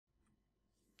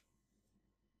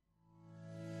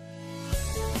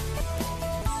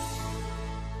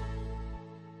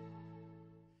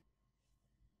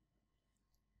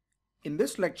In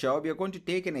this lecture, we are going to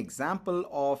take an example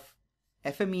of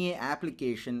FMEA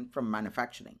application from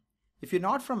manufacturing. If you're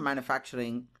not from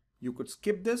manufacturing, you could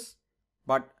skip this,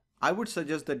 but I would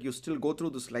suggest that you still go through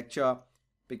this lecture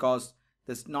because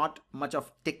there's not much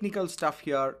of technical stuff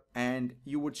here and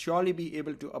you would surely be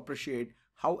able to appreciate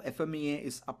how FMEA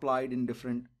is applied in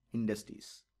different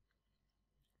industries.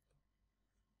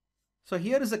 So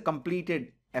here is a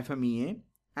completed FMEA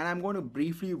and I'm going to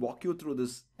briefly walk you through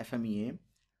this FMEA.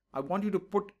 I want you to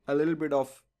put a little bit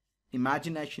of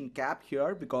imagination cap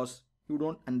here because you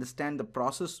don't understand the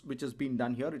process which has been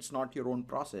done here. It's not your own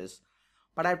process,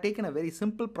 but I've taken a very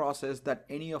simple process that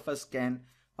any of us can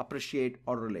appreciate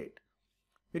or relate.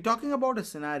 We're talking about a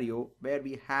scenario where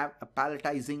we have a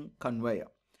palletizing conveyor.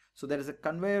 So there is a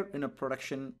conveyor in a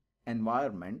production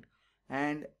environment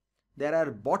and there are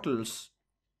bottles,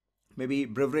 maybe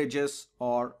beverages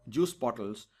or juice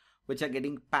bottles, which are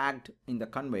getting packed in the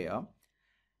conveyor.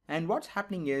 And what's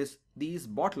happening is these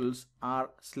bottles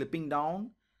are slipping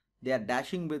down, they are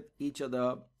dashing with each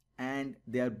other, and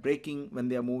they are breaking when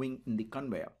they are moving in the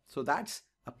conveyor. So that's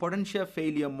a potential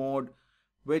failure mode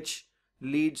which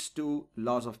leads to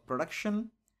loss of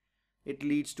production. It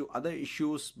leads to other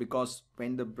issues because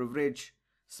when the beverage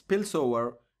spills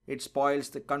over, it spoils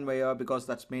the conveyor because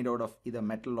that's made out of either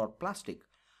metal or plastic.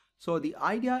 So the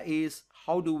idea is,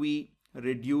 how do we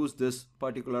reduce this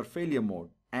particular failure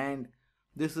mode? And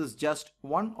this is just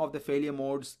one of the failure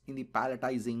modes in the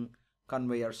palletizing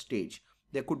conveyor stage.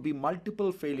 There could be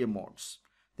multiple failure modes.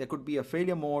 There could be a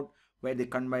failure mode where the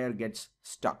conveyor gets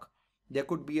stuck. There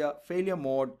could be a failure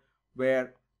mode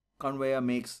where conveyor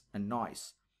makes a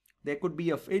noise. There could be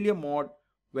a failure mode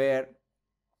where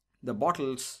the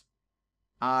bottles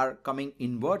are coming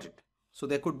inverted. So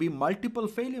there could be multiple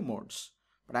failure modes,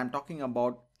 but I'm talking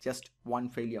about just one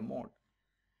failure mode.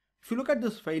 If you look at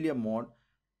this failure mode,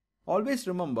 always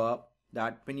remember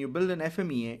that when you build an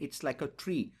FMEA, it's like a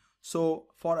tree. So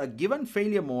for a given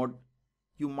failure mode,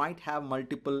 you might have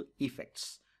multiple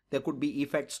effects. There could be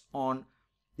effects on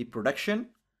the production,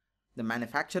 the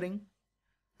manufacturing,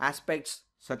 aspects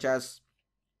such as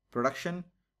production,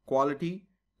 quality,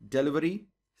 delivery,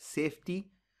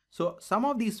 safety. So some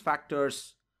of these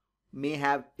factors may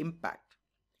have impact.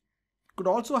 It could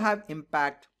also have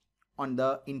impact on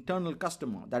the internal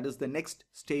customer, that is the next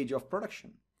stage of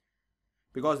production,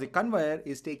 because the conveyor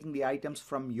is taking the items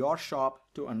from your shop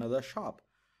to another shop.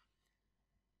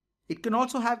 It can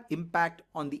also have impact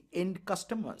on the end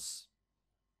customers.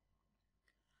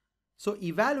 So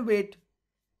evaluate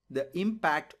the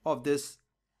impact of this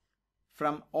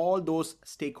from all those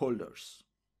stakeholders.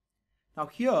 Now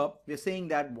here we're saying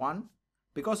that one,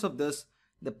 because of this,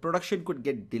 the production could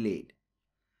get delayed.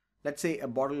 Let's say a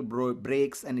bottle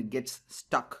breaks and it gets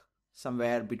stuck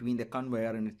somewhere between the conveyor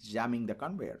and it's jamming the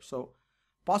conveyor. So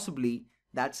possibly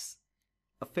that's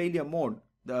a failure mode.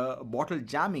 The bottle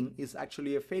jamming is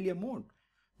actually a failure mode.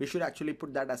 We should actually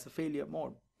put that as a failure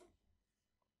mode.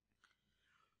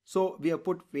 So we have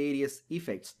put various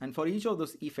effects, and for each of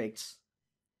those effects,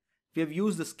 we have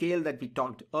used the scale that we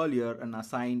talked earlier and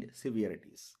assigned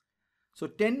severities. So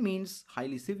 10 means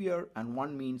highly severe and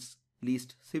 1 means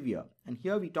least severe. And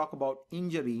here we talk about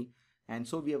injury, and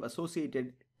so we have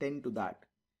associated 10 to that.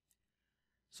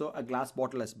 So a glass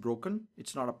bottle has broken.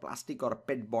 It's not a plastic or a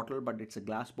PET bottle, but it's a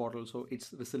glass bottle, so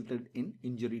it's resulted in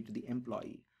injury to the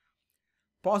employee.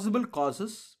 Possible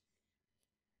causes: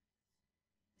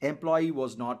 employee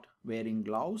was not wearing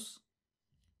gloves.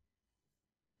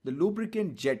 The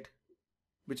lubricant jet,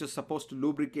 which is supposed to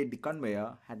lubricate the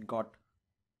conveyor, had got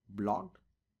blocked,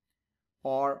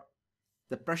 or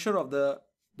the pressure of the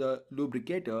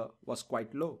lubricator was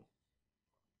quite low.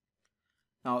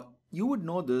 Now, you would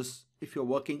know this if you're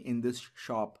working in this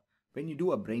shop. When you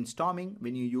do a brainstorming,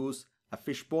 when you use a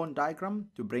fishbone diagram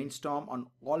to brainstorm on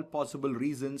all possible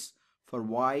reasons for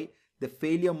why the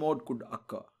failure mode could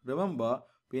occur. Remember,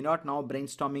 we're not now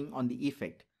brainstorming on the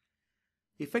effect.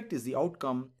 Effect is the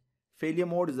outcome. Failure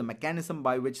mode is the mechanism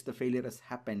by which the failure has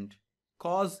happened.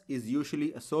 Cause is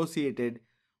usually associated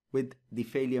with the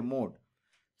failure mode.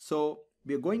 So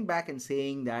we're going back and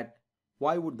saying that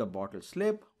why would the bottle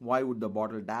slip? Why would the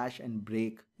bottle dash and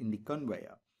break in the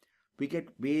conveyor? We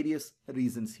get various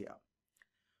reasons here.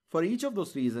 For each of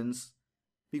those reasons,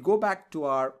 we go back to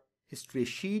our history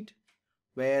sheet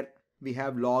where we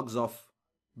have logs of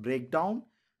breakdown,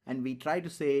 and we try to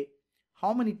say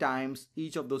how many times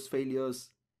each of those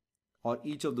failures or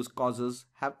each of those causes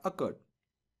have occurred.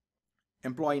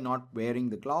 Employee not wearing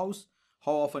the gloves,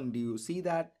 how often do you see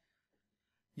that?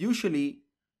 Usually,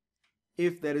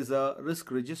 if there is a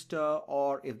risk register,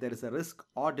 or if there is a risk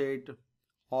audit,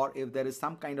 or if there is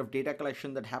some kind of data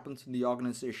collection that happens in the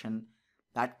organization,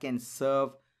 that can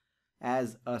serve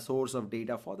as a source of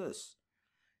data for this.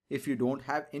 If you don't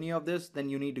have any of this, then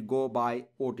you need to go by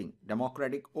voting,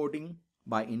 democratic voting,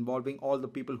 by involving all the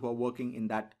people who are working in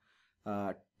that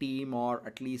team, or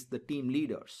at least the team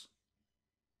leaders.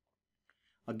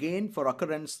 Again, for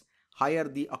occurrence, higher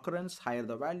the occurrence, higher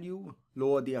the value,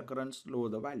 lower the occurrence, lower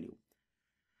the value.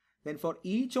 Then for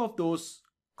each of those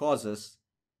causes,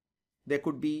 there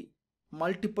could be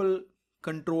multiple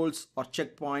controls or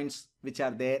checkpoints which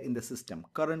are there in the system,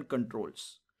 current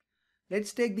controls.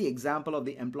 Let's take the example of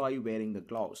the employee wearing the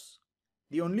gloves.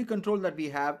 The only control that we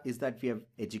have is that we have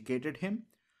educated him,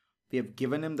 we have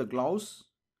given him the gloves,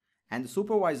 and the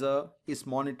supervisor is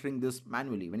monitoring this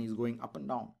manually when he's going up and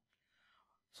down.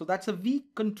 So that's a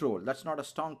weak control, that's not a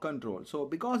strong control. So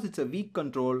because it's a weak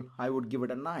control, I would give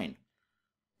it a 9.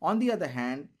 On the other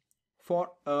hand, for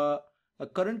a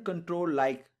current control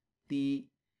like the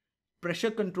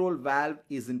pressure control valve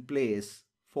is in place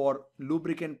for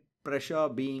lubricant pressure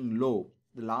being low,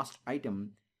 the last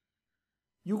item,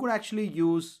 you could actually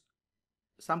use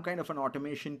some kind of an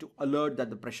automation to alert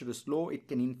that the pressure is low. It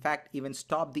can in fact even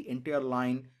stop the entire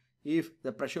line if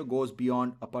the pressure goes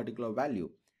beyond a particular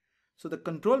value. So the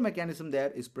control mechanism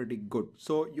there is pretty good.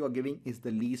 So you are giving is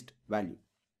the least value.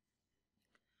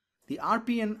 The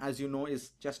RPN, as you know,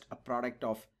 is just a product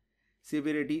of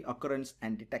severity, occurrence,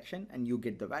 and detection, and you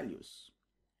get the values.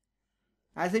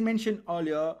 As I mentioned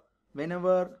earlier,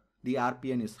 whenever the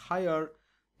RPN is higher,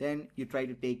 then you try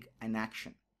to take an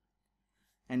action.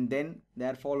 And then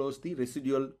there follows the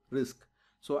residual risk.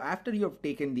 So after you have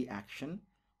taken the action,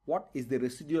 what is the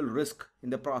residual risk in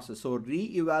the process? So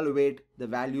re-evaluate the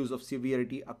values of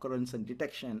severity, occurrence, and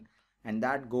detection, and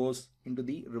that goes into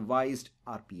the revised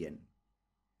RPN.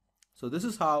 So this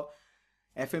is how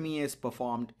FMEA is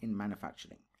performed in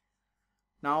manufacturing.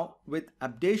 Now with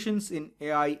updations in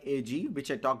IASSC, which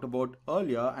I talked about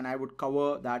earlier, and I would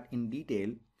cover that in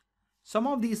detail, some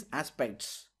of these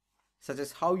aspects, such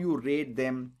as how you rate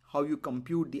them, how you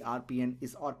compute the RPN,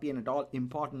 is RPN at all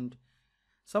important?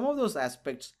 Some of those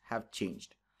aspects have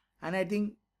changed, and I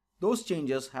think those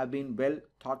changes have been well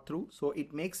thought through. So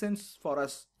it makes sense for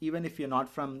us, even if you're not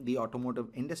from the automotive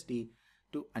industry,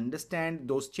 to understand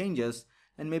those changes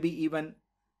and maybe even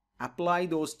apply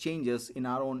those changes in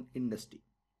our own industry.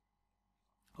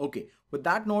 Okay, with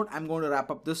that note, I'm going to wrap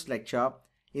up this lecture.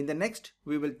 In the next,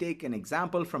 we will take an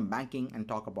example from banking and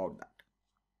talk about that.